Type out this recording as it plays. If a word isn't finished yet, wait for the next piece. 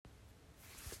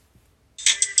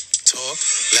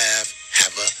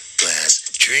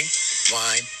drink,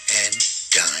 wine, and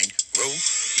dine.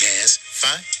 Romance,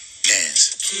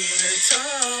 finance.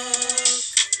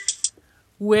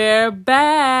 We're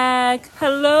back.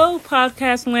 Hello,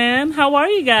 podcast land. How are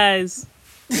you guys?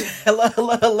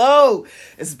 Hello.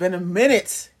 It's been a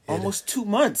minute. Almost 2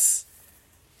 months.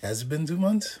 Has it been 2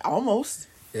 months? Almost.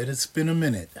 It's been a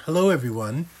minute. Hello,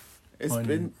 everyone. It's on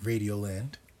been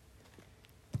Radioland.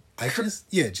 Let's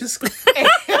just go.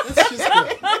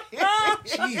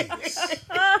 Jeez.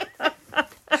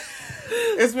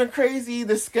 It's been crazy.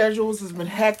 The schedules has been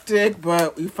hectic,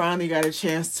 but we finally got a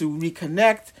chance to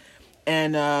reconnect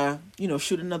and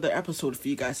shoot another episode for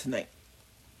you guys tonight.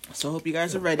 So I hope you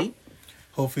guys are ready.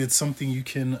 Hopefully it's something you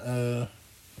can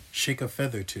shake a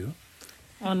feather to.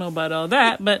 I don't know about all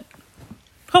that, but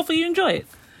hopefully you enjoy it.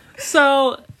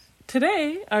 So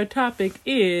today our topic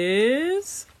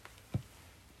is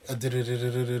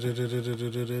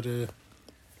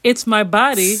it's my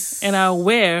body and I'll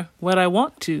wear what I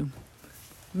want to.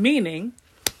 Meaning,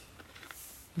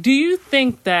 do you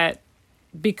think that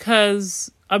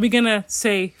because, are we going to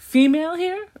say female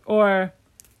here or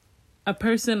a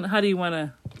person? How do you want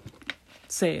to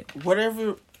say it?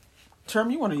 Whatever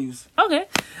term you want to use. Okay.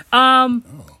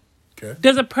 Okay.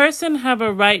 Does a person have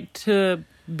a right to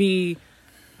be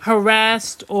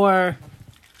harassed or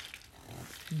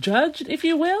judged, if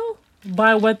you will,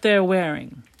 by what they're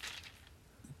wearing?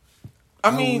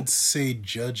 I would say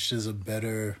judged is a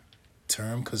better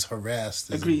term because harassed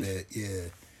is agreed. A bit, yeah.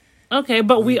 Okay,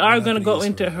 but we are going to go use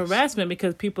into harassed. harassment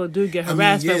because people do get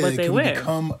harassed by what they wear. It can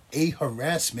become a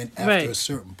harassment after a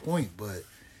certain point, but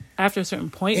after a certain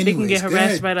point, anyways, they can get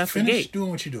harassed right off the Finish gate. doing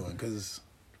what you're doing, because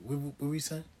what were we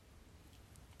saying?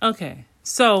 Okay,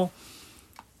 so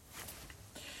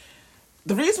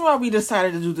The reason why we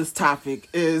decided to do this topic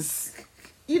is,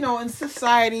 in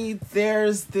society,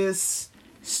 there's this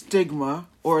stigma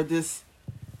or this,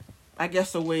 I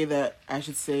guess the way that I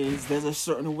should say is there's a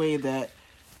certain way that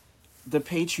the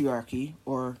patriarchy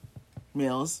or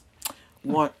males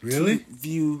want Really? to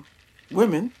view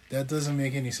women. That doesn't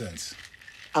make any sense.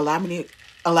 Elaborate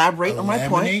on my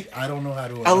point. I don't know how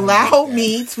to Allow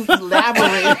me to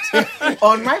elaborate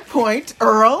on my point,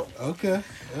 Earl. Okay.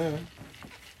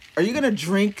 Are you going to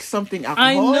drink something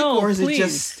I alcoholic know, or is please. it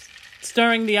just...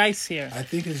 Stirring the ice here. I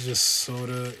think it's just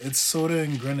soda. It's soda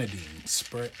and grenadine.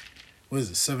 Sprite. What is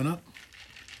it? 7-Up?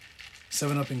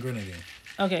 7-Up and grenadine.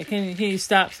 Okay, can you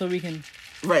stop so we can...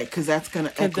 Right, because that's going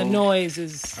to echo. Because the noise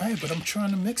is... All right, but I'm trying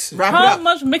to mix it. Wrap it How up.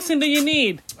 much mixing do you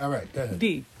need? All right, go ahead.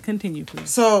 D, continue, please.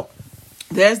 So,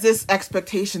 there's this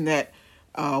expectation that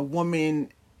a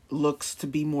woman looks to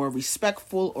be more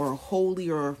respectful or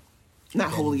holier... Not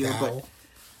holier, but...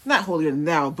 Not holier than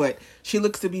thou, but she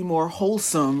looks to be more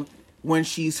wholesome when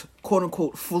she's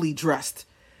quote-unquote fully dressed.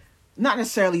 Not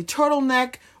necessarily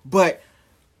turtleneck, but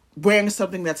wearing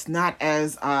something that's not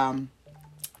as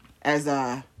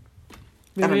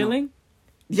Revealing?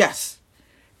 yes.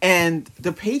 And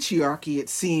the patriarchy, it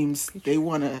seems, they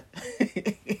want to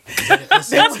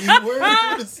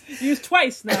Used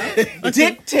twice now.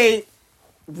 dictate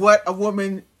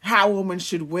how a woman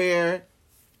should wear,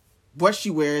 what she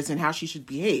wears, and how she should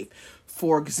behave.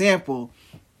 For example,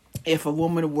 if a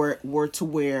woman were to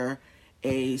wear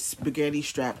a spaghetti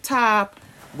strap top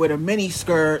with a mini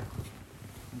skirt,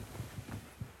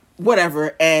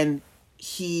 whatever, and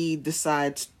he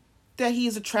decides that he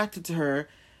is attracted to her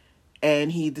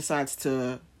and he decides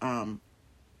to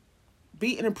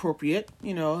be inappropriate,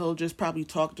 he'll just probably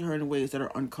talk to her in ways that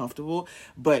are uncomfortable,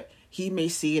 but he may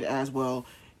see it as, well,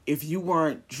 if you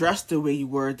weren't dressed the way you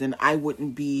were, then I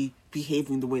wouldn't be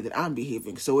behaving the way that I'm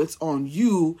behaving. So it's on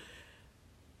you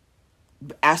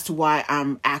as to why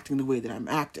I'm acting the way that I'm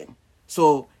acting.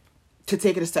 So to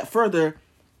take it a step further,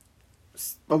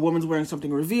 a woman's wearing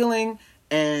something revealing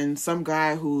and some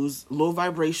guy who's low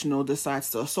vibrational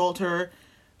decides to assault her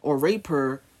or rape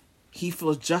her, he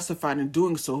feels justified in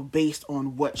doing so based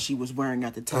on what she was wearing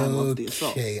at the time of the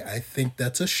assault. Okay, I think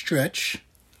that's a stretch.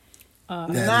 Not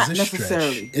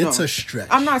necessarily. It's no. a stretch.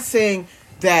 I'm not saying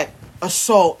that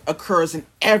assault occurs in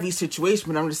every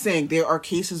situation, but I'm just saying there are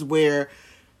cases where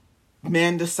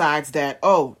man decides that,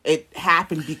 it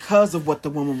happened because of what the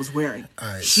woman was wearing.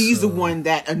 Right, She's the one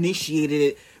that initiated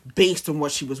it based on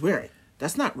what she was wearing.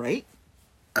 That's not right.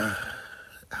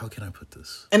 How can I put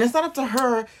this? And it's not up to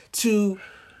her to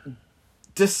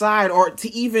decide or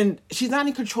to even... She's not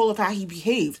in control of how he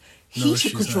behaves. He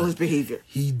should control his behavior.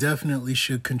 He definitely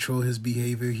should control his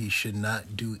behavior. He should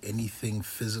not do anything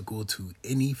physical to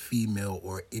any female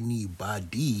or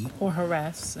anybody. Or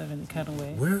harass in any kind of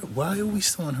way. Why are we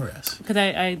still on harass? Because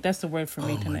I that's the word for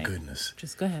me tonight. Oh my goodness.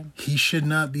 Just go ahead. He should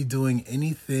not be doing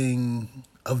anything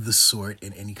of the sort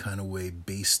in any kind of way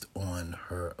based on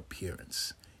her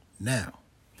appearance. Now,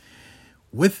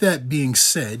 with that being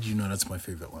said, you know that's my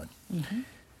favorite line. Mm-hmm.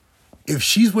 If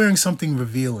she's wearing something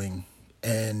revealing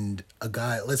and a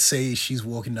guy, let's say she's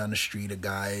walking down the street, a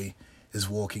guy is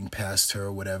walking past her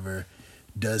or whatever,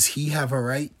 does he have a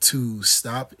right to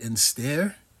stop and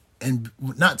stare? And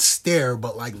not stare,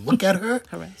 but like look at her?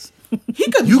 Harass.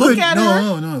 He could look at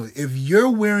her. No. If you're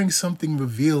wearing something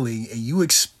revealing and you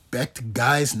expect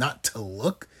guys not to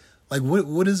look, like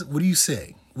what do you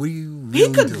say? What do you really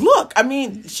He could do? look. I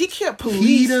mean, she can't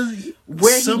police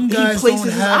where he places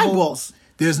his eyeballs.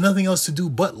 There's nothing else to do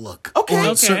but look. Okay.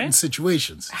 On certain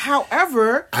situations.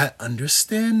 However, I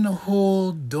understand the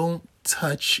whole don't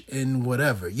touch and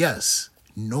whatever. Yes,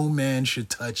 no man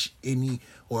should touch any,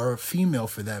 or a female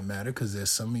for that matter, because there's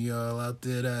some of y'all out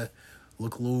there that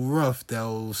look a little rough. That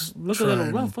was Look a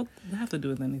little rough. What does that have to do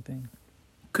with anything?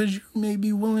 Because you may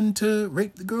be willing to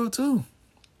rape the girl too.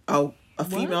 oh, a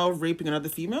female raping another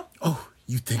female? Oh,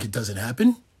 you think it doesn't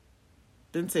happen?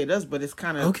 Didn't say it does, but it's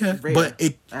kind of Okay, rare,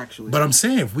 actually. But I'm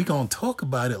saying if we gonna talk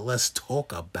about it, let's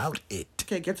talk about it.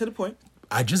 Okay, get to the point.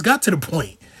 I just got to the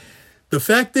point. The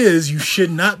fact is, you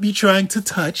should not be trying to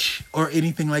touch or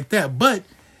anything like that. But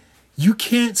you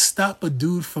can't stop a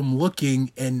dude from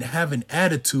looking and have an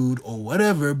attitude or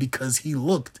whatever because he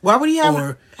looked. Why would he have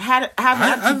an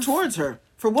attitude towards her?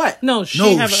 For what? No,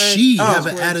 she have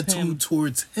an attitude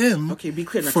towards him. Okay, be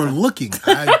clear next for time. looking.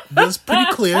 I was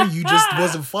pretty clear. You just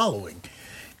wasn't following.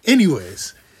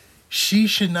 Anyways, she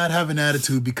should not have an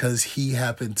attitude because he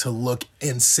happened to look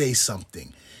and say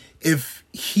something. If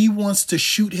he wants to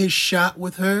shoot his shot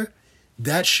with her,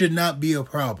 that should not be a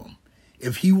problem.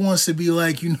 If he wants to be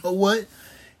like, you know what?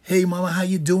 Hey, mama, how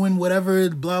you doing? Whatever,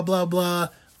 blah, blah, blah.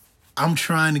 I'm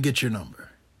trying to get your number.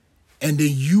 And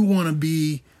then you want to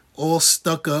be all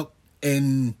stuck up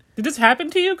and... Did this happen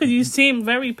to you? Because you seem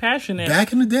very passionate.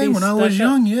 Back in the day when I was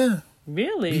young, yeah.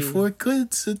 Really? Before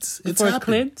kids, it's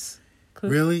happened.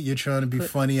 Really? You're trying to be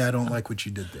funny? I don't like what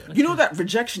you did there. You know that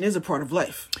rejection is a part of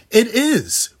life. It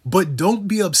is. But don't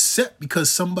be upset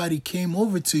because somebody came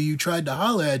over to you, tried to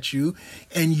holler at you,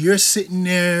 and you're sitting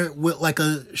there with like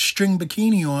a string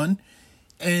bikini on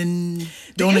and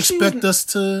don't expect us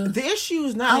to. The issue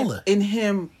is not holler. In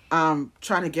him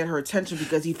trying to get her attention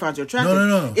because he finds her attractive.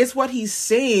 No. It's what he's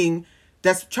saying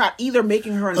that's either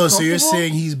making her uncomfortable. Oh, so you're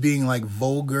saying he's being like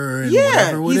vulgar and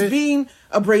whatever with it? He's being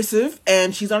abrasive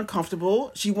and she's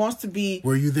uncomfortable. She wants to be...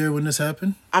 Were you there when this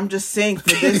happened? I'm just saying for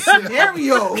this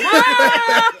scenario.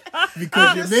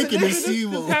 Because you're making it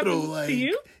seem a little like... To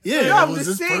you? Yeah, no, I'm was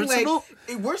just this saying, personal?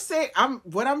 like, we're saying,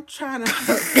 what I'm trying to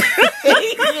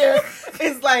say here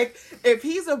is like, if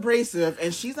he's abrasive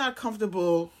and she's not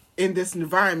comfortable in this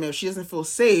environment, she doesn't feel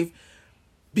safe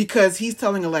because he's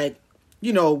telling her like,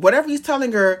 you know, whatever he's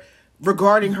telling her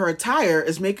regarding her attire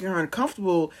is making her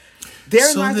uncomfortable.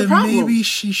 There's not the problem. Maybe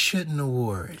she shouldn't have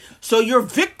wore it. So you're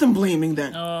victim blaming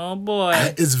then. Oh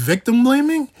boy, is victim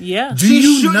blaming? Yeah. She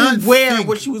shouldn't wear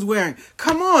what she was wearing.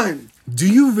 Come on. Do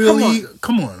you really?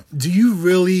 Come on. Do you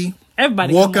really?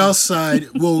 Everybody walk outside.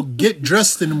 Well, get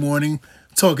dressed in the morning,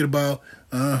 talking about.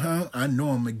 I know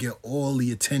I'm gonna get all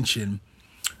the attention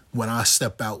when I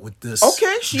step out with this.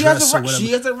 Okay, she has a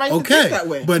right to think that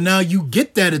way. But now you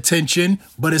get that attention,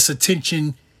 but it's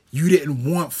attention you didn't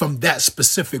want from that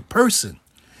specific person.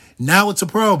 Now it's a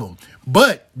problem.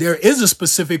 But there is a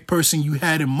specific person you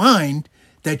had in mind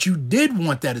that you did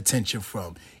want that attention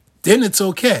from. Then it's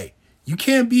okay. You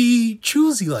can't be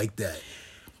choosy like that.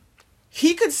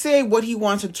 He could say what he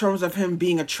wants in terms of him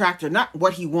being attractive, not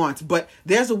what he wants, but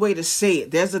there's a way to say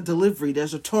it. There's a delivery.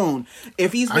 There's a tone.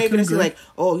 If he's making it say like,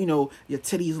 oh, you know, your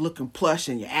titties looking plush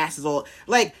and your ass is all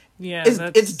like, yeah,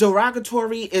 it's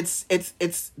derogatory. It's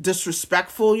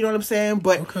disrespectful. You know what I'm saying?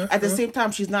 But at the same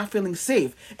time, she's not feeling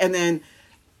safe. And then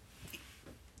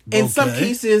in some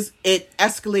cases, it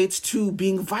escalates to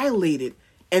being violated.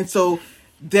 And so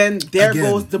then there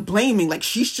goes the blaming. Like,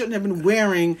 she shouldn't have been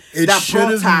wearing that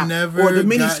bra top or the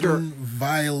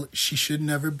miniskirt. She should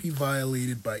never be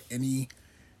violated by any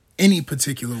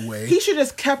particular way. He should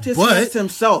have kept his hands to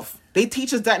himself. They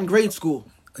teach us that in grade school.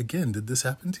 Again, did this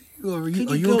happen to you? Or are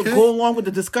you okay? Go along with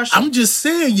the discussion. I'm just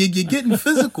saying, you're getting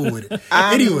physical with it.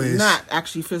 I'm not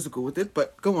actually physical with it,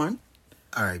 but go on.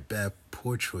 All right,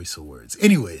 poor choice of words.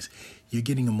 Anyways, you're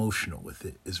getting emotional with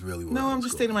it is really what I'm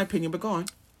just stating my opinion, but go on.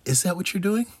 Is that what you're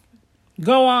doing?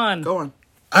 Go on. Go on.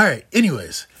 All right,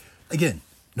 anyways. Again,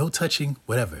 no touching,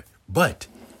 whatever. But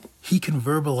he can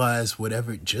verbalize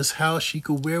whatever, just how she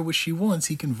could wear what she wants.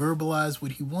 He can verbalize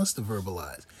what he wants to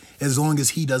verbalize, as long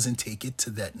as he doesn't take it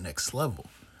to that next level.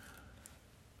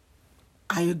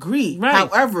 I agree. Right.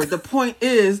 However, the point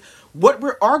is, what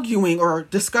we're arguing or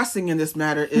discussing in this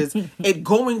matter is it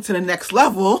going to the next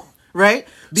level, right?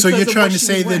 So you're Because of trying what to she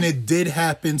say was then wearing. it did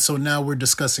happen, so now we're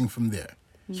discussing from there.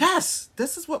 Yes,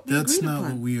 this is what we That's agreed not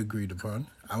upon. what we agreed upon.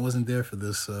 I wasn't there for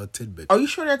this tidbit. Are you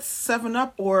sure that's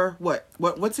 7-Up or what?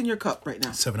 What's in your cup right now?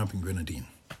 7-Up and Grenadine.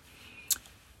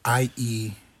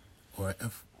 I-E or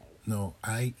F... No,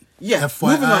 I... Yeah,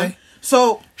 moving on. FYI.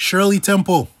 So Shirley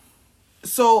Temple.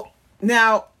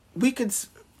 now we could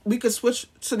switch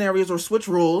scenarios or switch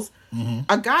roles. Mm-hmm.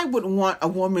 A guy wouldn't want a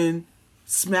woman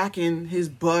smacking his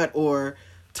butt or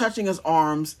touching his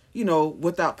arms,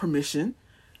 without permission.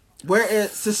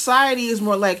 Whereas society is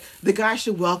more like the guy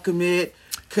should welcome it,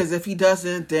 because if he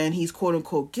doesn't, then he's quote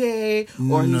unquote gay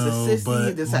or he's a sissy.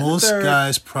 But this, that, and the most third.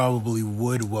 guys probably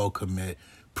would welcome it,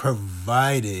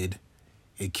 provided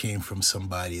it came from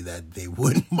somebody that they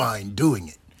wouldn't mind doing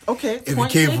it. Okay, If it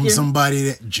point came taken. from somebody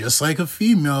that, just like a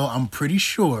female, I'm pretty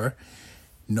sure,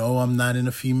 no, I'm not in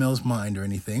a female's mind or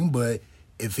anything, but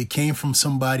if it came from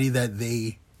somebody that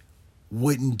they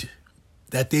would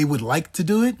like to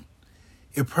do it,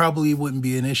 it probably wouldn't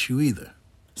be an issue either.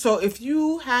 So if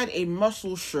you had a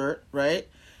muscle shirt, right,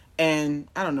 and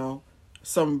I don't know,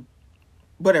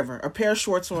 a pair of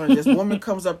shorts on, and this woman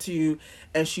comes up to you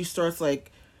and she starts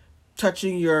like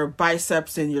touching your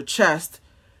biceps and your chest,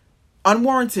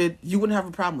 unwarranted, you wouldn't have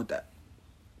a problem with that.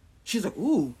 She's like,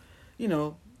 ooh,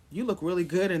 you look really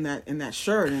good in that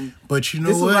shirt, and But you know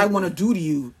this is what? what I want to do to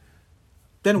you.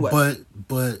 Then what?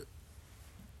 But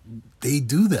they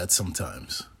do that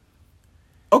sometimes.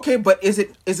 Okay, but is it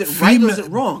right or is it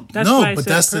wrong? That's why I but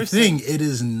said that's the person. thing. It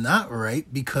is not right,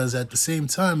 because at the same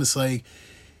time, it's like,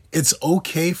 it's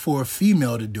okay for a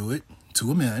female to do it to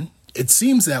a man. It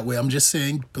seems that way. I'm just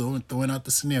saying, throwing out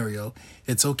the scenario.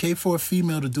 It's okay for a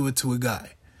female to do it to a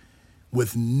guy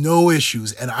with no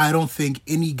issues. And I don't think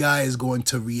any guy is going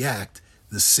to react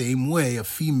the same way a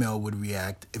female would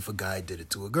react if a guy did it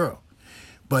to a girl.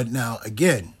 But now,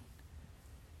 again,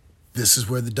 this is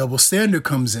where the double standard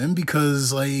comes in,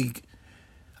 because, like,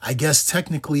 I guess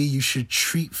technically you should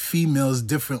treat females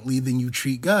differently than you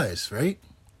treat guys, right?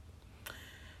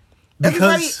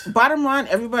 Bottom line,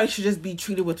 everybody should just be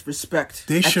treated with respect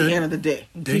They at should. the end of the day.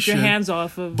 They Keep your should. hands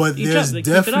off of But each there's other. Keep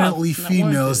it off. definitely It's not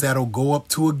females warranted. that'll go up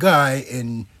to a guy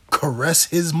and caress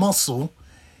his muscle,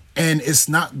 and it's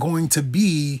not going to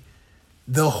be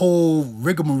the whole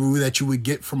rigmarole that you would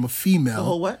get from a female. The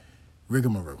whole what?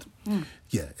 Rigmarole.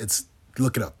 Yeah,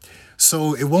 look it up.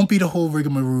 So it won't be the whole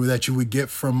rigmarole that you would get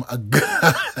from a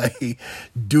guy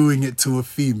doing it to a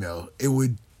female. It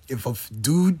would, if a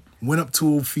dude went up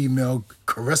to a female,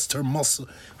 caressed her muscle,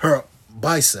 her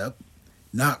bicep,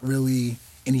 not really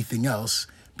anything else,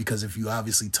 because if you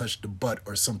obviously touch the butt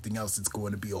or something else, it's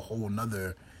going to be a whole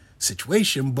nother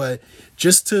situation. But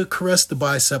just to caress the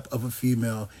bicep of a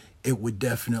female, it would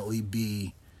definitely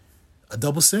be a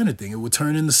double standard thing. It would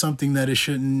turn into something that it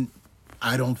shouldn't,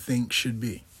 I don't think, should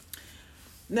be.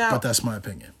 Now, But that's my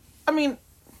opinion. I mean,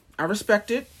 I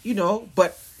respect it,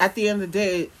 but at the end of the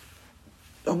day,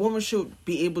 a woman should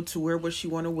be able to wear what she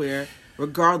want to wear,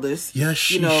 regardless. Yes,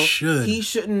 she should. He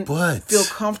shouldn't But feel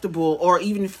comfortable or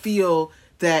even feel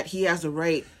that he has the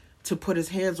right to put his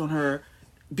hands on her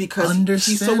because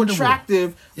she's so Understandable.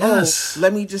 attractive. Yes. Oh,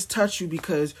 let me just touch you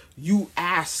because you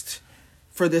asked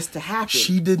for this to happen.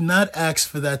 She did not ask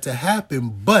for that to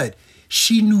happen, but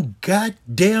she knew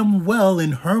goddamn well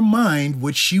in her mind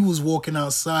what she was walking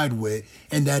outside with,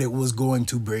 and that it was going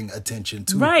to bring attention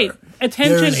to Right. her.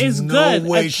 Attention There is is no good.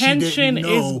 way she Attention didn't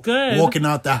is know good. walking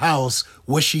out the house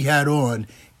what she had on,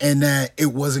 and that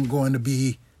it wasn't going to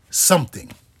be something.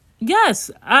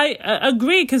 Yes, I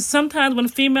agree, because sometimes when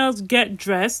females get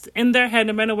dressed in their head,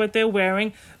 no matter what they're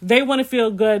wearing, they want to feel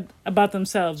good about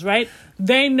themselves, right?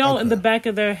 They know in the back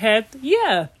of their head,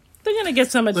 yeah, they're going to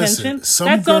get some attention. Listen, some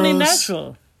That's only girls-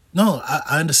 natural. No,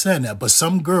 I understand that. But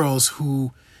some girls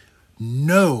who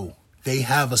know they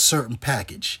have a certain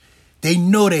package, they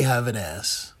know they have an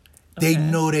ass, they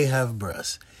know they have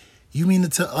breasts. You mean to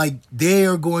tell, like, they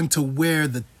are going to wear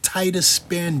the tightest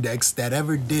spandex that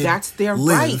ever did. That's their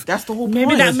live. right. That's the whole Maybe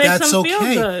point. that makes That's them feel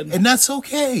okay. good. And that's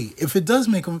okay if it does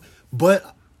make them.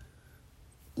 But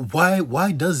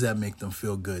why does that make them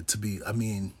feel good?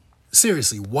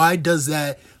 Seriously, why does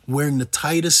that, wearing the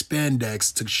tightest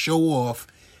spandex to show off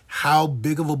how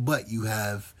big of a butt you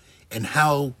have and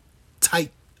how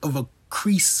tight of a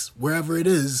crease, wherever it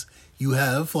is, you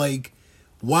have, like,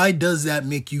 why does that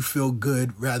make you feel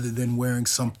good rather than wearing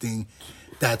something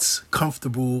that's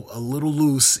comfortable, a little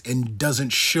loose, and doesn't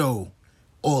show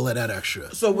all of that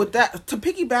extra. So with that, to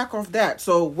piggyback off that,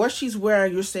 so what she's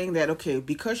wearing, you're saying that, okay,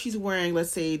 because she's wearing,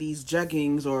 let's say, these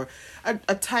jeggings or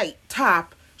a tight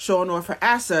top showing off her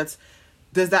assets,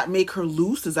 does that make her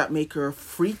loose? Does that make her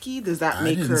freaky? Does that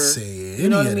make her... say any you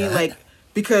know what I of mean? that. Like,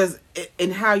 because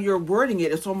in how you're wording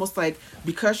it, it's almost like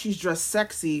because she's dressed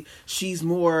sexy, she's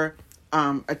more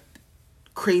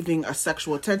craving a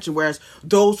sexual attention, whereas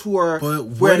those who are But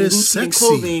what wearing is loose-fitting sexy?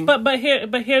 clothing...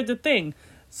 But here's the thing.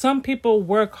 Some people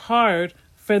work hard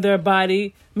for their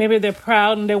body. Maybe they're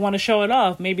proud and they want to show it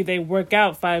off. Maybe they work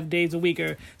out 5 days a week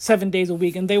or 7 days a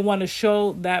week and they want to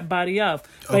show that body off.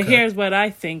 But Okay. here's what I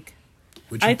think.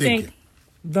 What you I thinking? think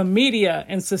the media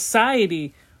and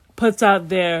society puts out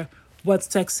there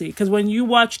what's sexy. Because when you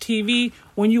watch TV,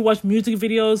 when you watch music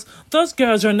videos, those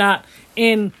girls are not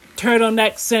in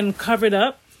turtlenecks and covered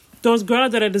up. Those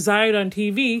girls that are desired on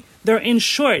TV, they're in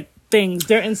short things.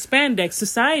 They're in spandex.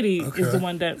 Society is the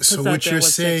one that puts So out what there you're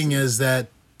what's saying sexy. is that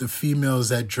the females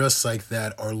that dress like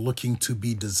that are looking to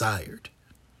be desired.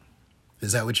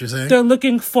 Is that what you're saying? They're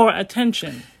looking for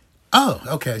attention. Oh,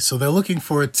 okay. So they're looking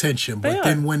for attention, They but are.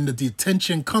 then when the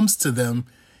attention comes to them,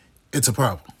 it's a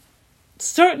problem.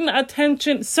 Certain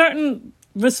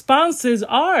responses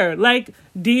are, like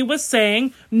Dee was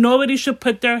saying, nobody should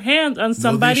put their hands on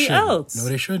somebody else. No,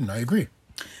 they shouldn't. I agree.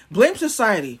 Blame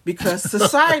society, because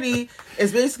society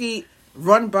is basically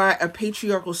run by a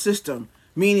patriarchal system,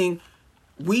 meaning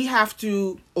we have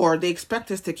to, or they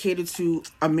expect us to cater to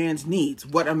a man's needs,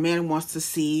 what a man wants to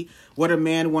see, what a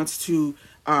man wants to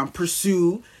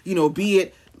pursue, be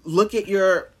it look at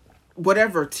your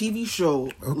whatever TV show,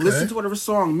 listen to whatever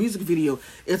song, music video.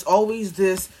 It's always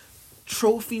this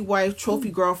trophy wife, trophy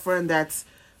girlfriend that's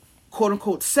quote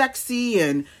unquote sexy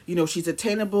and she's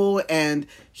attainable and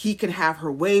he can have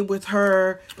her way with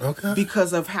her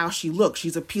because of how she looks.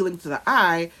 She's appealing to the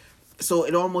eye, so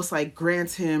it almost like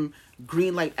grants him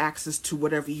green light access to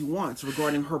whatever he wants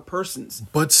regarding her persons.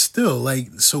 But still,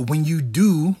 so when you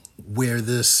do wear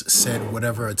this said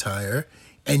whatever attire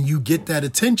and you get that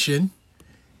attention,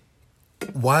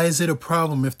 why is it a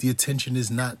problem if the attention is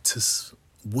not to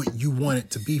what you want it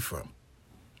to be from?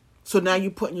 So now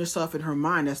you're putting yourself in her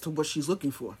mind as to what she's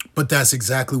looking for. But that's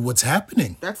exactly what's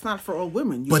happening. That's not for all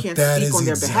women. You But can't that speak is on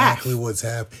their exactly behalf. what's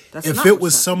happening. That's If not it what's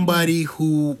was happening. somebody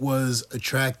who was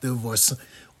attractive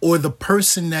or the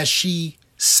person that she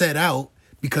set out,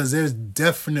 because there's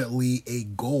definitely a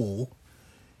goal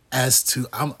as to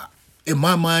in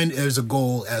my mind there's a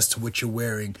goal as to what you're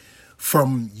wearing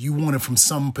you want it from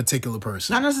some particular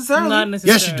person. Not necessarily. Not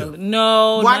necessarily. Yes, you do.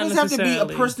 No, Why not does it have to be a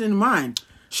necessarily. person in mind?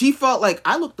 She felt like,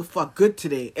 I look the fuck good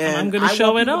today, and I'm gonna I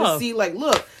show want it people to off. see, like,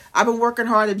 look, I've been working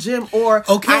hard at the gym, or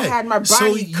Okay, I had my so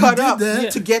body you cut did up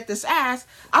that. to get this ass.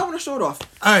 I want to show it off.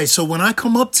 All right, so when I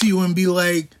come up to you and be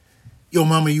like, "Yo,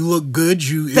 mama, you look good,"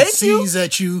 it Thank sees you.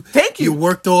 that you Thank you.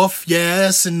 worked off your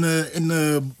ass in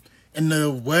the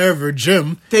wherever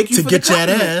gym Thank you to for get the that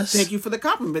compliment. ass. Thank you for the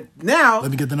compliment. Now,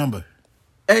 Let me get the number.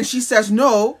 and she says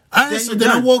no. All right, so you're then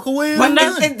I done. walk away. And But I'm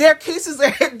done. in their cases,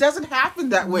 it doesn't happen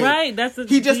that way. Right, that's the-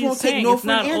 he just he's won't take saying no it's for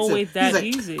not an answer. always that He's like,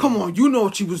 easy. come on, you know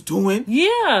what you was doing.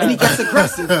 Yeah. And he gets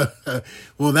aggressive.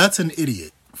 Well, that's an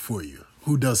idiot for you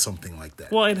who does something like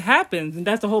that. Well, it happens, and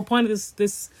that's the whole point of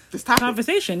this topic.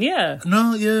 conversation. Yeah.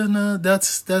 No,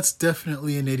 that's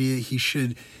definitely an idiot. He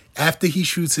should, after he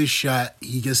shoots his shot,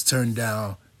 he gets turned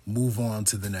down. Move on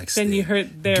to the next. Then thing. you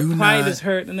hurt their Do pride not- is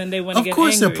hurt, and then they want to Of get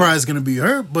course, angry. their pride is going to be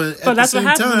hurt, but at But that's the what same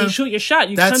happens time, when you shoot your shot.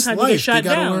 that's Sometimes life. you get shot They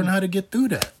got to down. learn how to get through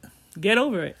that. Get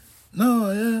over it.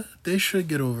 No, yeah, they should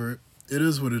get over it. It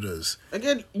is what it is.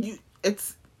 Again,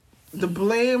 it's the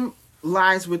blame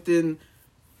lies within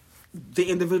the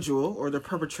individual or the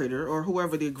perpetrator or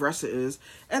whoever the aggressor is,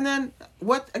 and then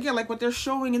what they're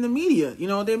showing in the media.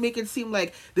 They make it seem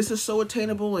like this is so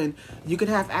attainable and you can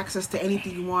have access to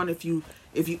anything you want if you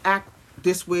act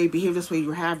this way, behave this way,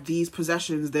 you have these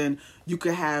possessions, then you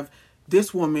could have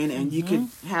this woman and you could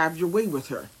have your way with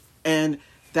her. And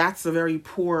that's a very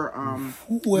poor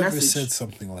Whoever message. said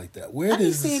something like that, I where didn't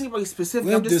does say anybody specific.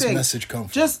 where I'm just this saying, message come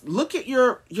from? Just look at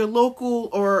your local,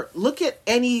 or look at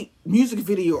any music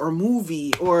video or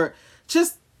movie, or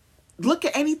just look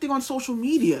at anything on social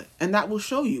media, and that will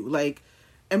show you, like,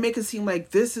 and make it seem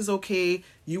like this is okay.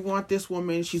 You want this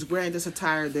woman, she's wearing this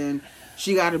attire, then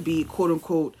she got to be quote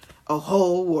unquote a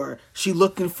hoe, or she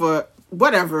looking for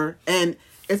whatever. And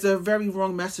it's a very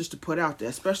wrong message to put out there,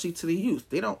 especially to the youth.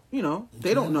 They don't,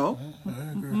 they don't know.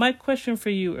 My question for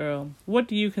you, Earl: what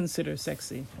do you consider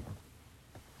sexy?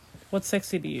 What's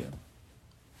sexy to you?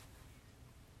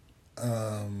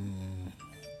 I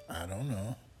don't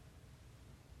know.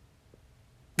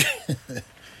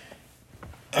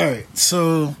 All right,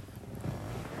 so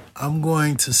I'm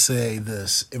going to say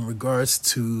this in regards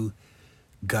to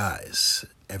guys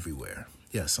everywhere.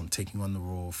 Yes, I'm taking on the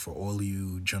role for all of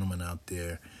you gentlemen out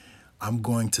there. I'm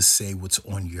going to say what's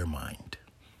on your mind.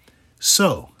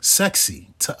 So, sexy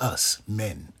to us,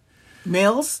 men.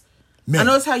 Males? Men. I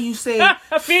know it's how you say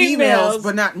females, Females.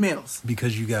 but not males.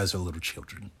 Because you guys are little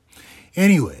children.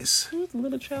 Anyways, Who's a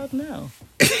little child now?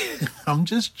 I'm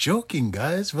just joking,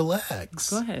 guys. Relax.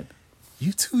 Go ahead.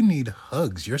 You two need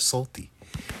hugs. You're salty.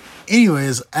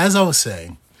 Anyways, as I was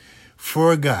saying,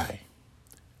 for a guy,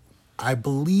 I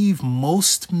believe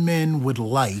most men would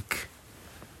like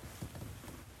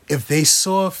if they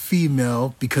saw a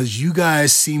female, because you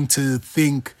guys seem to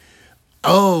think,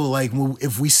 oh, like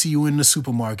if we see you in the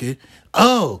supermarket,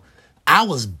 oh, I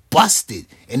was busted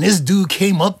and this dude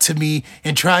came up to me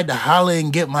and tried to holler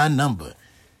and get my number.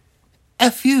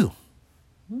 F you.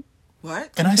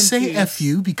 What? And I say confused. F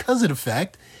you because of the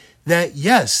fact that,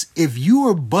 yes, if you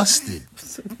were busted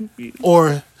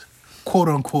or quote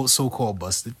unquote so-called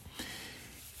busted,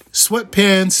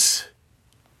 sweatpants,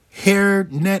 hair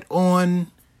net on,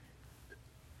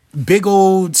 big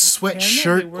old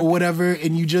sweatshirt or whatever,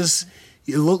 and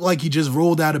you look like you just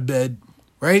rolled out of bed,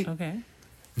 right? Okay.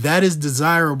 That is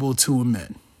desirable to a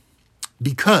man.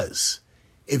 Because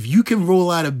if you can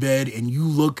roll out of bed and you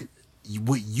look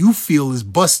what you feel is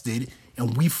busted,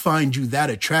 and we find you that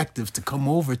attractive to come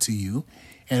over to you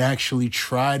and actually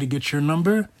try to get your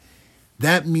number,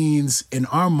 that means in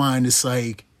our mind it's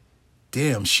like,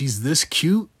 damn, she's this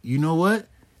cute. You know what?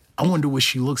 I wonder what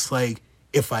she looks like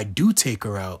if I do take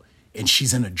her out and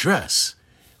she's in a dress.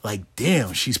 Like,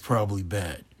 damn, she's probably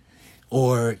bad.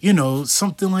 Or,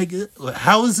 something like it.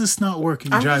 How is this not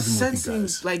working I'm driving just with you sensing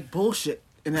guys? like bullshit.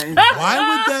 In that Why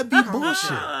would that be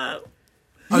bullshit?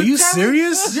 Are you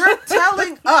serious? You're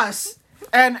telling us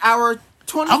and our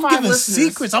 25 I'm giving listeners,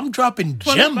 secrets. I'm dropping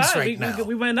gems 25. right now.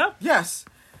 We went up. Yes.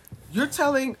 You're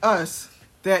telling us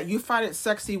that you find it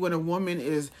sexy when a woman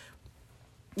is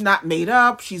not made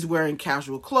up, she's wearing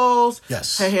casual clothes,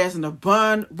 Yes. her hair's in a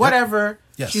bun, whatever.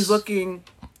 Yes. She's looking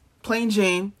plain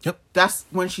Jane. Yep. That's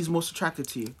when she's most attracted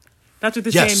to you. That's what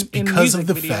they Yes, say in because music of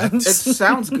the videos. fact- It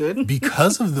sounds good,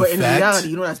 Because of the but in fact... reality,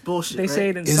 you know that's bullshit. They right? say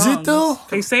it in Is songs. it though?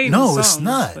 They say it in no, songs. it's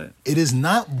not. But It is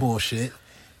not bullshit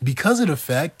because of the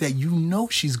fact that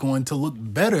she's going to look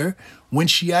better when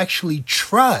she actually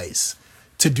tries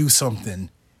to do something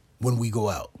when we go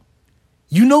out.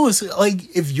 It's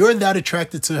like if you're that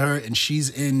attracted to her and she's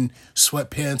in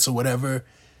sweatpants or whatever,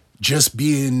 just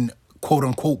being quote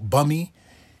unquote bummy,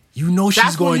 she's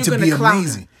That's when going you're to gonna be clown her.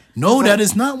 amazing. No, that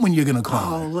is not when you're going to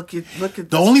clown Oh, her. look at The this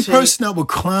only chick. person that would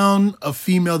clown a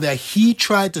female that he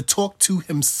tried to talk to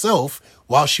himself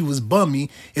while she was bummy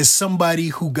is somebody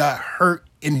who got hurt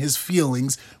in his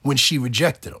feelings when she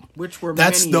rejected him. Which were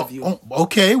many of you.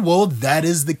 Okay, well, that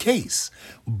is the case.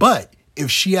 But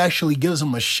if she actually gives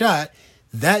him a shot,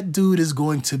 that dude is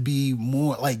going to be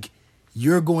more like,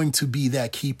 you're going to be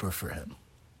that keeper for him.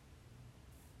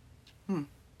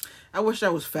 I wish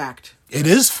that was fact. It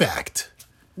is fact.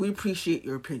 We appreciate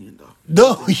your opinion, though.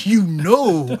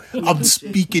 No, I'm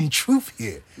speaking truth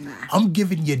here. I'm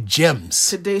giving you gems.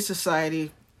 Today's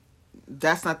society,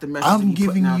 that's not the message. I'm we giving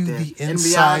putting out you there. the In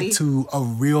insight reality, to a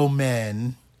real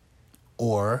man,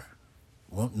 a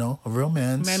real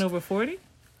man's. man over 40?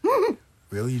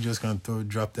 Really, you just gonna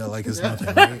drop that like it's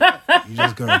nothing, right? You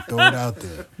just gonna throw it out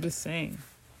there. Just saying.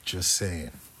 Just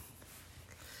saying.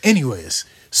 Anyways,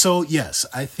 so yes,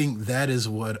 I think that is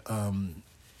what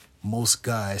most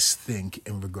guys think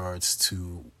in regards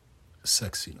to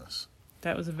sexiness.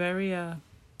 That was a very,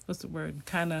 what's the word?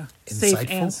 Kind of safe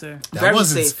Insightful? answer. That Very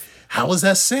wasn't. safe. How was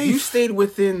that you safe? stayed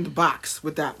within the box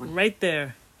with that one. Right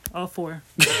there. All four.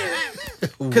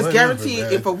 Because Whatever, guaranteed,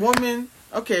 man. if a woman,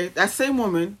 okay, that same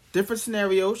woman, different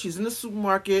scenario, she's in the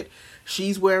supermarket,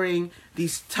 she's wearing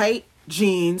these tight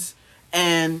jeans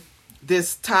and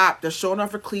this top that's showing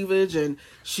off her cleavage, and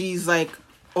she's like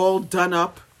all done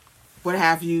up, what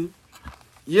have you,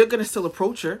 you're gonna still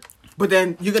approach her, but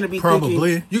then you're gonna be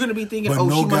Probably. thinking, But oh,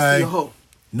 no she must guy- be a hoe.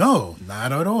 No,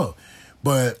 not at all.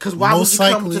 But Because why would most you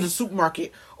come likely, to the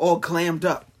supermarket all glammed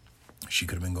up? she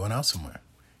could have been going out somewhere.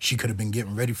 She could have been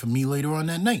getting ready for me later on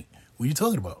that night. What are you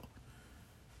talking about?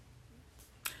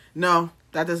 No,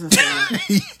 that doesn't sound.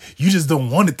 You just don't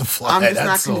want it to fly. I'm just not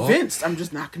that's all. convinced. I'm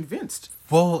just not convinced.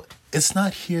 Well, it's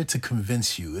not here to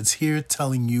convince you. It's here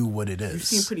telling you what it You is.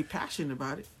 seem pretty passionate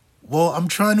about it. Well, I'm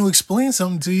trying to explain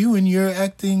something to you, and you're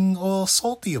acting all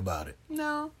salty about it.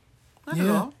 No, not at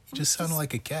Yeah, all. you just sound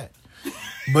like a cat.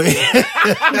 But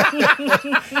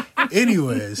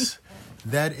anyways,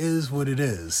 that is what it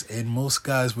is, and most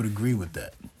guys would agree with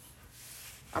that.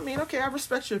 I mean, okay, I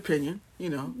respect your opinion. You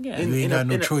know, Yeah. You ain't got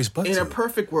no choice but in to. a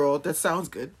perfect world, that sounds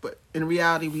good, but in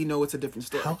reality, we know it's a different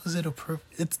story. How is it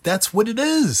that's what it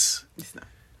is. It's not.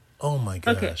 Oh my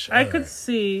gosh. Okay, I could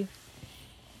see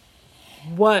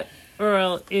what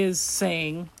Earl is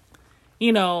saying.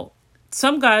 You know,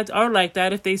 some guys are like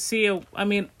that if they see I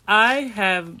mean,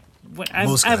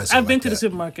 Most guys are I've been like to the that.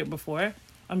 supermarket before.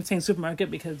 I'm saying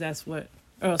supermarket because that's what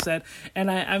Earl said.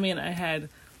 And I mean, I had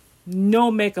no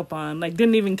makeup on, like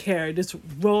didn't even care, just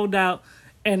rolled out,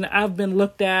 and I've been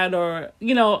looked at or,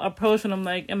 you know, approached, and I'm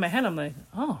like, in my head, I'm like,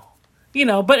 oh. You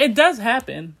know, but it does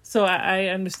happen, so I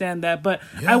understand that. But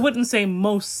Yeah. I wouldn't say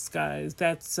most guys.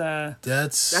 That's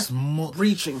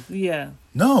Reaching. yeah.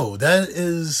 No, that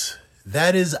is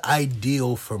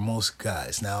ideal for most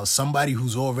guys. Now, somebody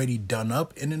who's already done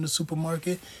up and in the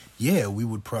supermarket, yeah, we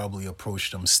would probably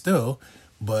approach them still,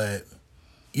 but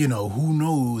you know, who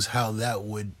knows how that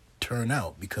would turn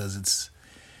out, because it's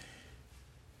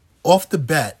off the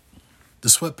bat, the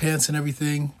sweatpants and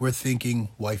everything, we're thinking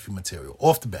wifey material.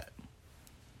 Off the bat.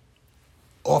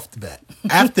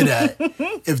 After that,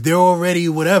 if they're already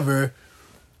whatever,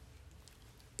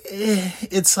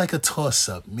 it's like a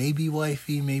toss-up. Maybe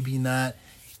wifey, maybe not.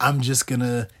 I'm just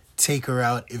gonna take her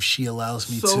out if she allows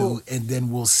me to, and then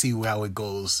we'll see how it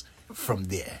goes from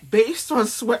there. Based on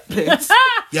sweatpants,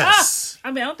 Yes.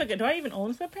 I mean, I don't think. Do I even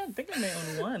own sweatpants? I think I may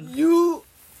own one. you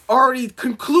already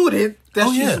concluded that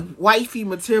Oh, she's yeah. wifey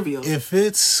material. If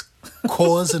it's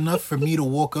cause enough for me to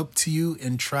walk up to you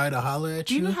and try to holler at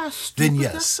Do you you, know how stupid then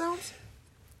that yes. sounds?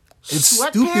 It's Sweatpants?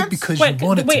 stupid because you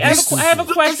want it to be I have stupid.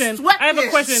 a question. It's I have a sweatpants.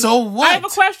 question. So what? I have a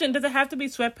question. Does it have to be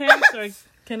sweatpants, or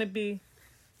can it be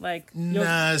like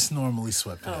Nah, it's normally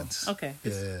sweatpants. Oh, okay.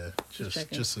 Yeah, just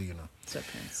checking. so you know.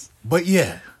 sweatpants? But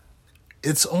yeah,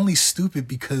 it's only stupid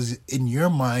because in your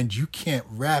mind you can't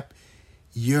wrap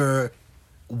your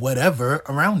whatever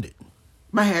around it.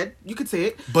 My head, you could say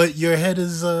it. But your head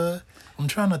is I'm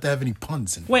trying not to have any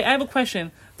puns in it. Wait, I have a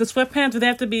question. The sweatpants, do they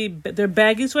have to be? They're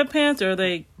baggy sweatpants, or are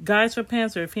they guy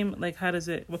sweatpants, or female? Like, how does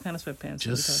it? What kind of sweatpants?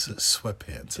 Just are we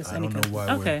talking? sweatpants. Just I any don't know kind. why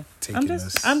Okay, we're taking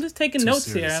this. I'm just taking too notes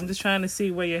here. seriously. I'm just trying to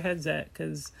see where your head's at,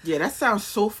 because Yeah, that sounds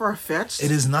so far-fetched. It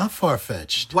is not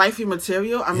far-fetched. Wifey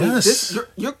material. I mean, Yes. this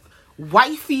your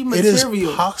wifey It is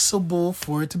material possible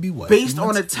for it to be wifey based on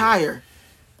material. attire.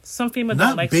 some females don't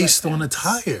Not like based on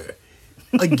sweatpants. attire.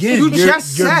 Again, You you're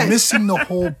just said. missing the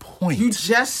whole point. You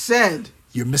just said.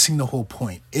 You're missing the whole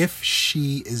point. If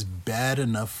she is bad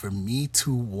enough for me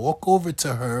to walk over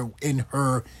to her in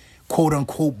her quote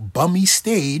unquote bummy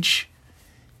stage,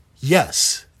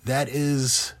 yes, that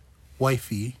is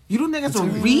wifey. You don't think it's a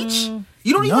reach?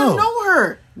 You don't even No. know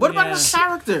her. What about her Yeah.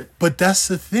 character? But that's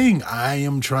the thing. I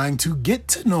am trying to get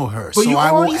to know her. But so you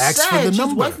I will already ask said for the she's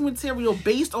number. wifey material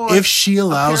based on If she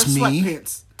allows a pair of me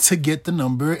sweatpants. to get the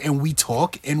number and we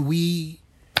talk and we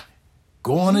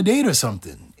go on a date or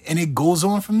something. And it goes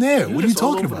on from there. What are you just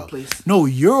all talking over the about? place. No,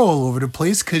 you're all over the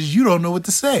place because you don't know what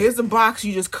to say. Here's a box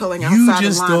you just culling outside You the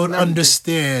just lines don't and everything.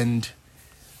 understand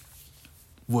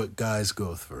what guys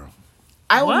go through.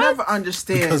 I will What? never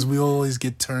understand. Because we always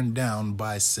get turned down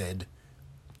by said.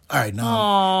 All right, now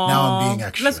I'm being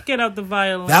extra. Let's get out the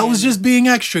violin. That was just being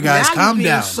extra, guys. now Calm you're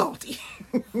being down. salty.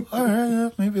 All right, yeah,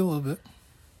 maybe a little bit.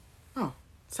 Oh,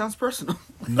 sounds personal.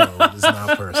 No, it's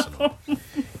not personal.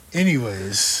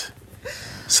 Anyways,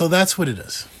 so that's what it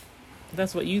is.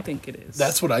 That's what you think it is.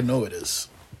 That's what I know it is.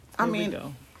 I Here we mean,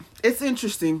 go. it's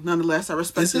interesting nonetheless. I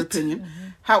respect Is your it? opinion.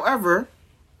 However,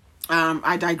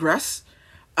 I digress.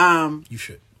 You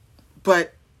should.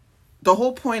 But the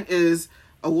whole point is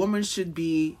a woman should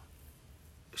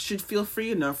feel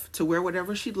free enough to wear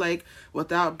whatever she'd like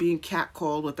without being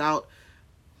catcalled, without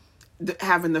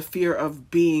having the fear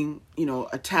of being,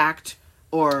 attacked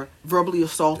or verbally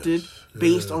assaulted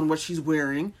based on what she's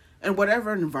wearing in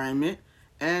whatever environment.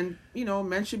 And,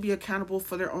 men should be accountable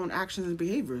for their own actions and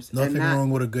behaviors. Nothing and not, wrong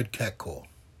with a good cat call.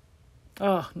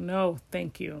 Oh no,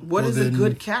 thank you. What Well, is a then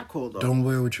good catcall, though? Don't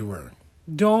wear what you're wearing.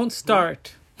 Don't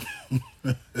start.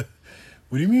 What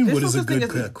do you mean? There's What no is a such thing good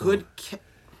as a cat call? good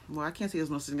well, I can't say there's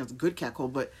no such thing as a good catcall,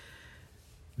 but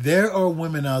There are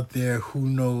women out there who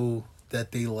know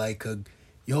that they like a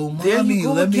yo There you mommy.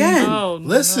 go Let again. me Oh,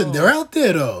 listen. no. They're out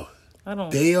there though. I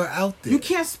don't. They are out there. you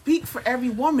can't speak for every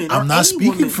woman. I'm or not any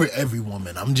speaking woman. for every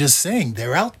woman. I'm just saying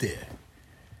they're out there.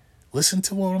 Listen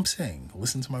to what I'm saying.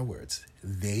 Listen to my words.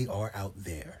 They are out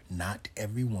there. Not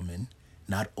every woman,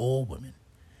 not all women,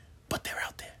 but they're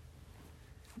out there.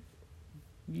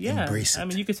 Yeah, Embrace I it.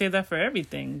 mean, you could say that for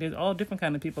everything. There's all different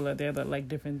kind of people out there that like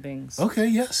different things. Okay,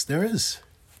 yes, there is.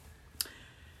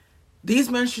 These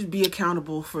men should be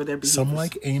accountable for their behaviors. Some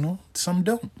like anal, some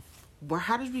don't.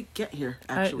 How did we get here,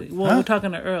 actually? We're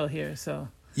talking to Earl here, so.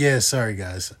 Yeah, sorry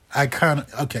guys.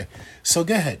 Okay. So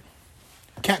go ahead.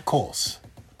 Cat calls.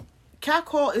 Cat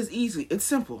call is easy. It's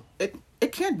simple. It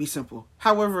can be simple.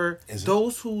 However,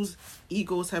 those whose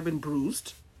egos have been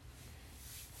bruised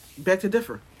beg to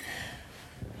differ.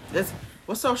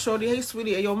 What's up, shorty? Hey,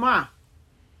 sweetie. Hey, yo, ma.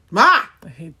 Ma! I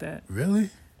hate that. Really?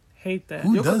 Hate that.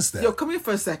 Who does that? Yo, come here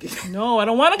for a second. No, I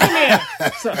don't want to come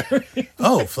here. Sorry.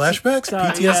 Oh, flashbacks?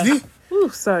 Sorry, PTSD? Yeah. Ooh,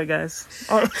 sorry, guys.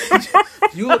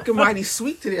 You looking mighty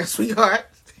sweet today, sweetheart.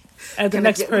 As the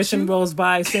next person rolls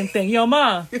by, same thing. Yo,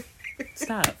 ma.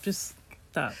 Stop. Just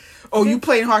stop. Oh, you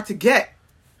playing hard to get,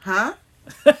 huh?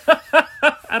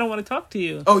 I don't want to talk to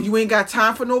you. Oh, you ain't got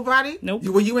time for nobody? Nope.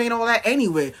 You ain't all that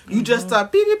anyway. You just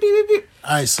beep, beep, beep, beep, beep.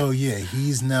 All right, so yeah,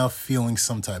 he's now feeling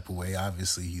some type of way.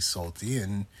 Obviously, he's salty,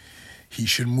 and he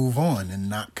should move on and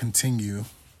not continue,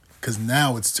 because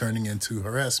now it's turning into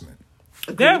harassment.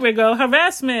 There we go.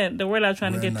 Harassment. The word I'm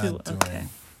trying to We're get to. not doing Okay.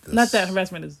 this. Not that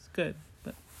harassment is good,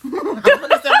 but.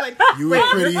 You were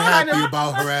pretty happy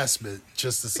about harassment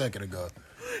just a second ago.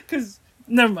 Because,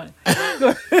 never mind.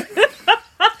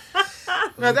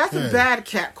 Now, that's a bad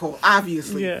cat call,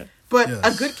 obviously. Yeah. But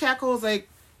Yes. a good cat call is like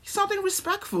something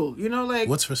respectful, you know, like,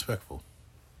 What's respectful?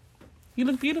 You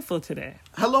look beautiful today.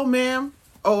 hello, ma'am,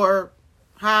 or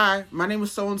hi, my name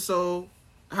is so-and-so,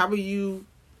 how are you?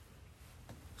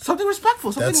 Something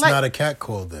respectful. Something That's like, not a cat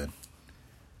call then.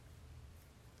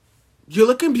 you're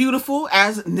looking beautiful,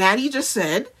 as Natty just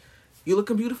said. You're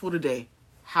looking beautiful today.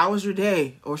 How was your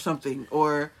day? Or something.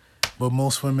 Or, But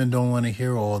most women don't want to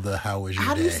hear all the "how was your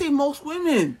how day." do you say most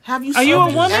women? Have you Are you a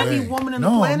seen woman? every woman on the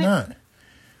No, planet? I'm not.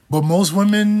 But most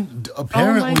women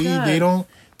apparently God. they don't.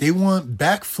 They want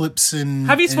backflips and.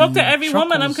 Have you spoke to and every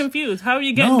woman? I'm chuckles. confused. How are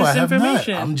you getting No, this I have not.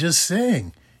 information? I'm just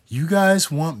saying. You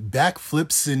guys want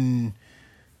backflips and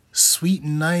sweet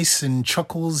and nice and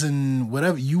chuckles and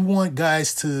whatever. You want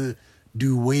guys to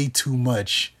do way too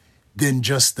much than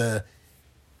just the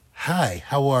 "Hi,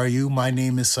 how are you? My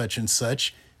name is such and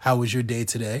such. How was your day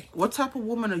today?" What type of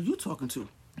woman are you talking to?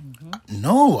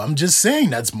 No, I'm just saying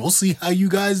that's mostly how you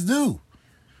guys do.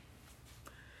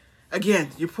 Again,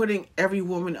 you're putting every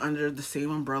woman under the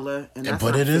same umbrella, and that's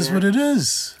But not it is fair. what it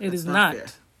is. It is That's not. fair.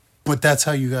 But that's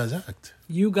how you guys act.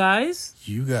 You guys?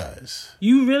 You guys.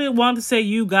 You really want to say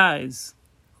you guys?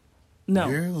 No.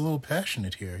 You're a little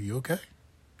passionate here. You okay?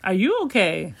 Are you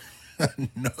okay?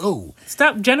 No.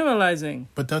 Stop generalizing.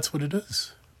 But that's what it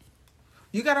is.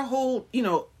 You got to hold,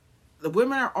 the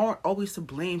women aren't always to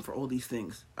blame for all these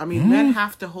things. I mean, men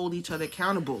have to hold each other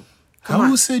accountable. Come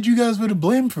Who on. said you guys were to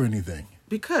blame for anything?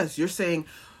 Because you're saying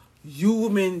you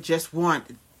women just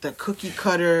want the cookie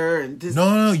cutter and this.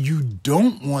 No, you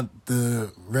don't want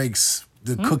the regs,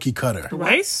 the cookie cutter.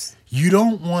 Rice? You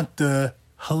don't want the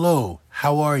 "hello,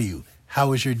 how are you?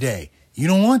 How was your day?" You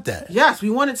don't want that. Yes, we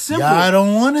want it simple. Y'all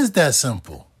don't want it that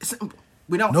simple. Simple.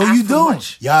 We don't No, ask you for don't.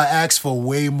 much. Y'all ask for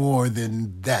way more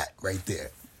than that right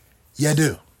there. You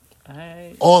do.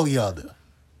 I All y'all do.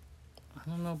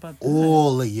 don't know about that.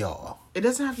 All of y'all. It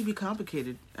doesn't have to be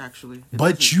complicated, actually. It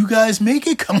But doesn't. you guys make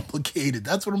it complicated.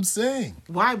 That's what I'm saying.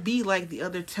 Why be like the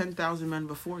other 10,000 men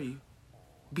before you?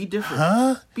 Be different.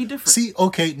 Huh? Be different. See,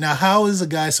 okay, now how is a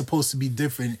guy supposed to be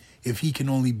different if he can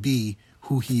only be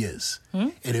who he is?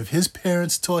 And if his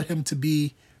parents taught him to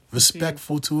be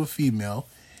respectful to a female,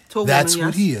 To a that's woman,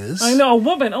 what yes. he is. I know, a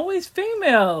woman, always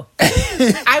female.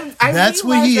 I That's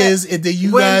what realize he that is, and then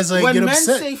you when, guys like when get men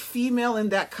upset. say female in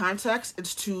that context,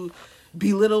 it's to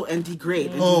belittle and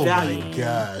degrade and Oh devalue. my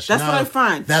gosh. That's Now, what I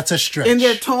find. That's a stretch. In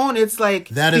their tone, it's like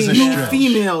That is a you stretch.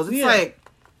 females. It's Yeah. like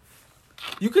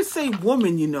you could say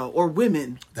woman, or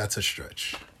women. That's a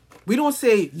stretch. We don't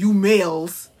say you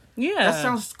males. Yeah. That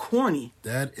sounds corny.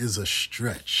 That is a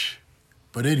stretch.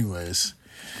 But anyways,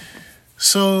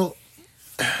 so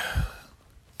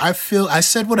I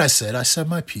said what I said. I said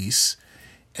my piece.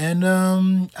 And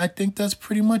I think that's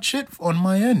pretty much it on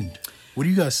my end. What do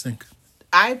you guys think?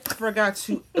 I forgot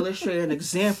to illustrate an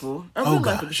example, a Oh, real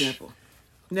life gosh. example.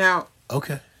 Now,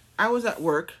 Okay. I was at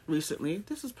work recently.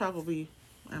 This is probably,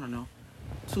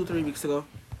 2-3 weeks ago.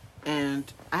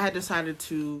 And I had decided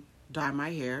to dye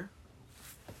my hair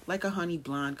like a honey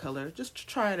blonde color, just to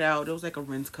try it out. It was like a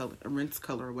rinse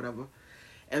color or whatever.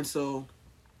 And so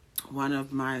one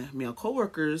of my male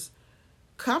coworkers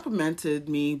complimented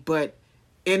me, but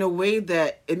in a way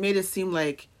that it made it seem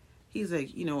like he's like,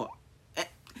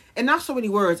 and not so many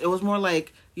words. It was more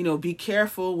like, be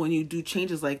careful when you do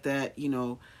changes like that.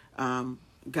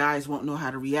 Guys won't know how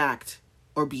to react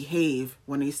or behave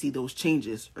when they see those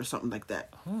changes or something like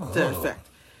that to that effect.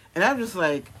 And I'm just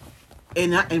like,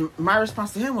 and my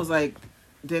response to him was like,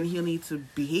 then he'll need to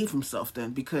behave himself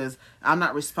then, because I'm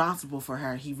not responsible for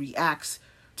how he reacts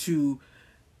to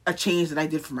a change that I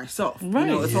did for myself. Right. You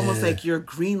know, it's almost Yeah. like you're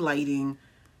green-lighting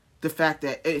the fact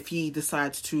that if he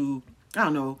decides to, I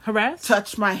don't know, Harass?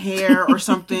 touch my hair or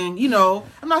something, you know,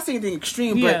 I'm not saying anything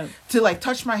extreme, Yeah. but to like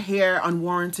touch my hair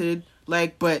unwarranted,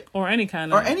 like, but, Or any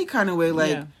kind of... or any kind of way,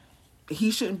 like, Yeah. he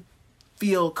shouldn't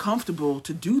feel comfortable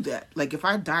to do that. Like, if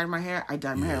I dyed my hair, I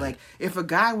dyed my hair. Like, if a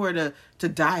guy were to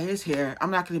dye his hair, I'm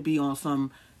not going to be on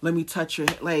some, let me touch your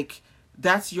hair. Like,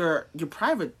 that's your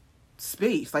private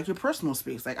space, like your personal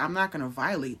space. Like, I'm not going to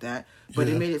violate that. But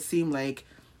Yeah. it made it seem like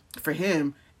for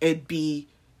him, it'd be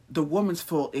the woman's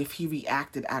fault if he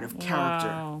reacted out of character.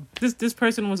 Wow. This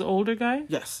person was an older guy?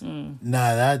 Yes.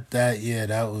 Nah,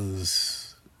 that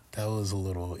was a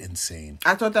little insane.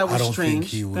 I thought that I was don't strange. think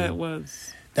he would. That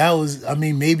was... That was. I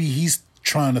mean, maybe he's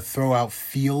trying to throw out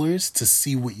feelers to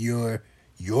see what your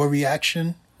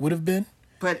reaction would have been.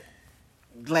 But,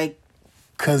 like,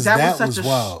 Because that that was such a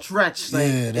wild. stretch. Like,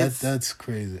 Yeah, it's- that's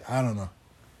crazy. I don't know.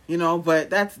 You know, but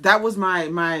that was my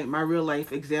real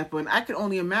life example, and I could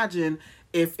only imagine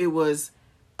if it was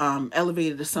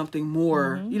elevated to something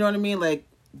more. You know what I mean? Like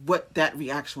what that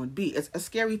reaction would be. It's a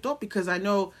scary thought, because I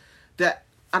know that,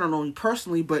 I don't know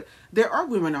personally, but there are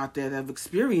women out there that have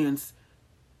experienced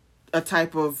a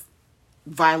type of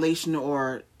violation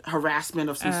or harassment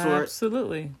of some sort.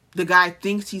 Absolutely. The guy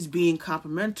thinks he's being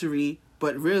complimentary,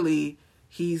 but really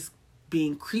he's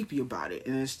being creepy about it,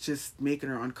 and it's just making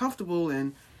her uncomfortable.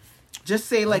 And just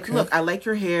say, like, Okay. look, I like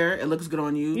your hair, it looks good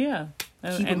on you. Yeah.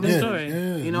 And, Keep and it the moving. story.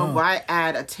 Yeah, You know, no. why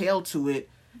add a tail to it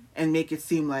and make it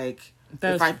seem like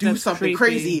if I do That's something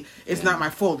creepy. crazy, it's not my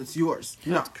fault, it's yours.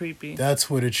 No. That's creepy. That's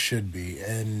what it should be.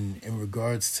 And in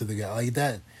regards to the guy like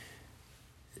that,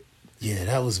 yeah,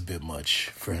 that was a bit much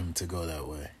for him to go that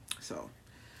way. So,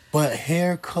 But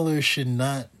hair color should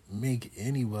not make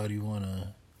anybody want to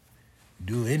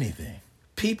do anything.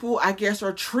 people, I guess,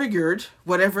 are triggered,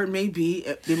 whatever it may be.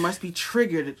 They must be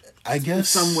triggered I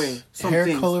guess in some way. Some hair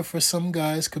things. color for some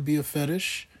guys could be a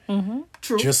fetish.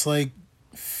 True. Just like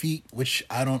feet, which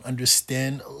I don't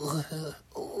understand.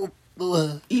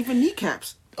 Even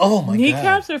kneecaps. Oh my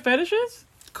Kneecaps god. are fetishes?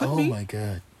 Could Oh be. my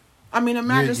god. I mean,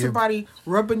 imagine You're- somebody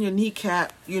rubbing your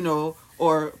kneecap, you know,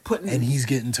 or putting And he's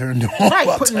getting turned on. right,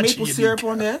 while putting touching maple your syrup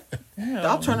kneecap. on there.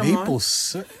 I'll turn them Maple on.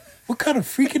 syrup? What kind of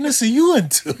freakiness are you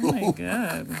into? Oh my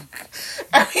god.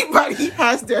 Everybody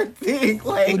has their thing.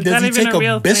 Like Does that he even take a a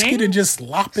real biscuit thing? and just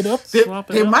lop it up they, Swap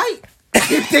it they up? might,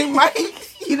 they might.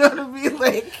 You know what I mean?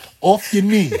 Like, off your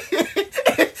knee? is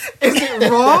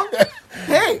it wrong?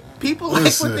 Hey, people like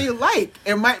Listen. what they like.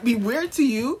 It might be weird to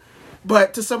you,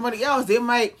 but to somebody else, they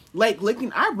might like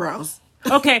licking eyebrows.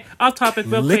 Okay, off topic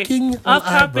real Licking quick. Off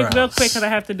topic real eyebrows. quick because I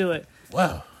have to do it.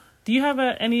 Wow. Do you have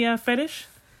any fetish?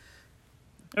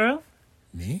 Earl?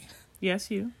 Me? Yes,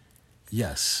 you.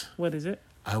 Yes. What is it?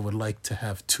 I would like to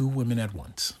have 2 women at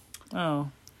once.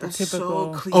 Oh, the That's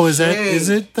typical. so cliche. Oh, is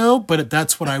it though? But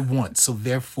that's what I want. So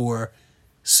therefore,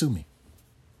 sue me.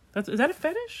 Is that a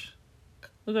fetish?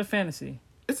 Or is that a fantasy?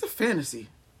 It's a fantasy.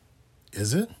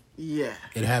 Is it? Yeah.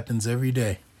 It happens every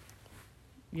day.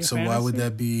 Your So why would fantasy?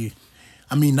 that be?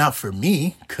 I mean, not for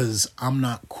me, because I'm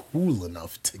not cool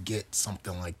enough to get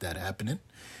something like that happening.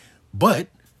 But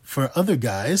for other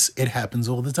guys, it happens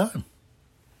all the time.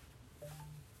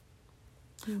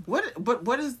 What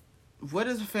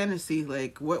is a fantasy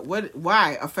like?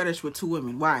 Why a fetish with 2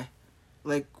 women? Why?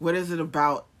 Like, what is it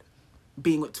about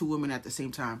being with 2 women at the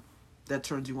same time that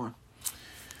turns you on?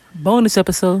 Bonus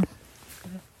episode.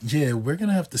 Yeah, we're going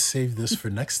to have to save this for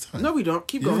next time. No, we don't.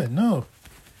 Keep Yeah, going. no.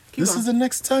 Keep This going. is a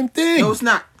next time thing. No, it's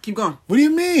not. Keep going. What do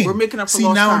you mean? We're making up for See,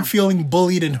 lost now I'm time. feeling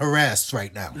bullied and harassed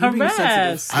right now. You're being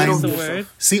Harass. sensitive. I That's don't- the word.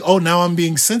 See, oh, now I'm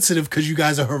being sensitive because you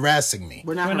guys are harassing me.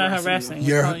 We're not We're not harassing harassing you. you.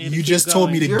 You're, telling you to you keep just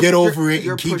told me to going. get over it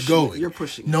you're and keep pushing going. it. You're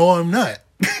pushing it. No, I'm not.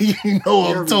 you know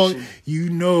You're I'm talking. reaching. You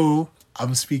know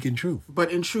I'm speaking truth.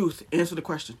 But in truth, answer the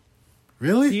question.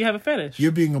 Really? Do you have a fetish?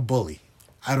 You're being a bully.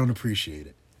 I don't appreciate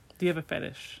it. Do you have a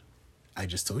fetish? I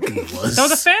just told you it was. That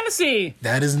was a fantasy.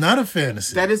 That is not a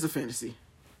fantasy. That is a fantasy.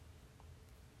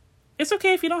 It's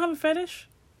okay if you don't have a fetish.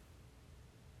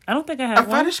 I don't think I A have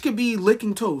one. fetish could be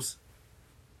licking toes.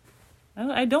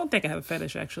 I don't think I have a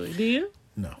fetish, actually. Do you?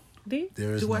 No. Do you?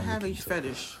 There is Do no I have a looking to-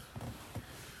 fetish?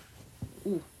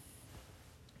 Ooh.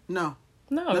 No.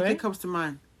 No, Nothing right? comes to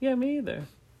mind. Yeah, me either.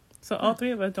 So all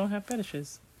 3 of us don't have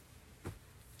fetishes.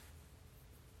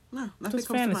 No, nothing Just comes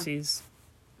to mind. fantasies.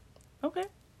 Okay.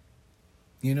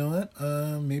 You know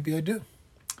what? Maybe I do.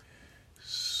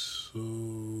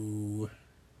 So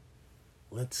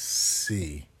let's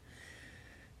see.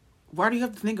 Why do you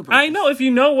have to think about I this? know if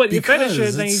you know what your fetish Because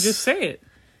is, then you it's- just say it.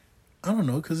 I don't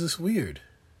know, because it's weird.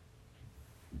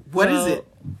 What is it?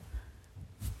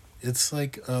 It's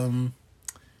like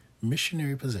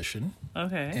missionary position,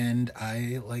 Okay. and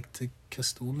I like to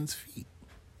kiss the woman's feet.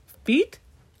 Feet?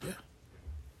 Yeah.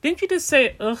 Didn't you just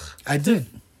say ugh? I did.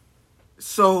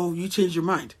 So you changed your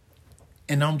mind.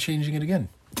 And now I'm changing it again.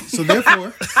 So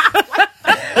therefore,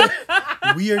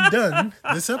 we are done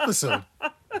this episode.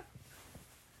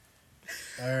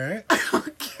 All right.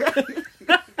 Okay.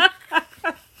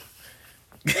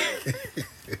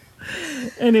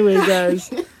 Anyway, guys,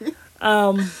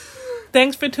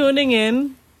 thanks for tuning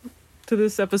in to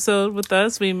this episode with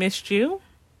us. We missed you.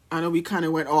 I know we kind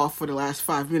of went off for the last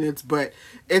 5 minutes, but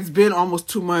it's been almost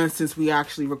 2 months since we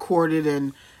actually recorded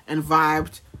and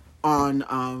vibed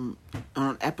on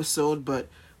an episode. But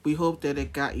we hope that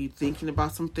it got you thinking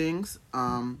about some things.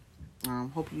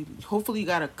 Hopefully you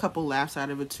got a couple laughs out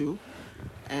of it too.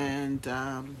 And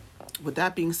with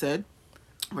that being said,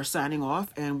 we're signing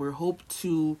off, and we hope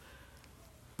to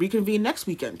reconvene next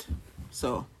weekend.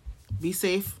 So be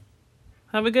safe.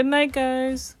 Have a good night,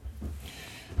 guys.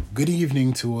 Good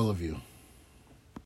evening to all of you.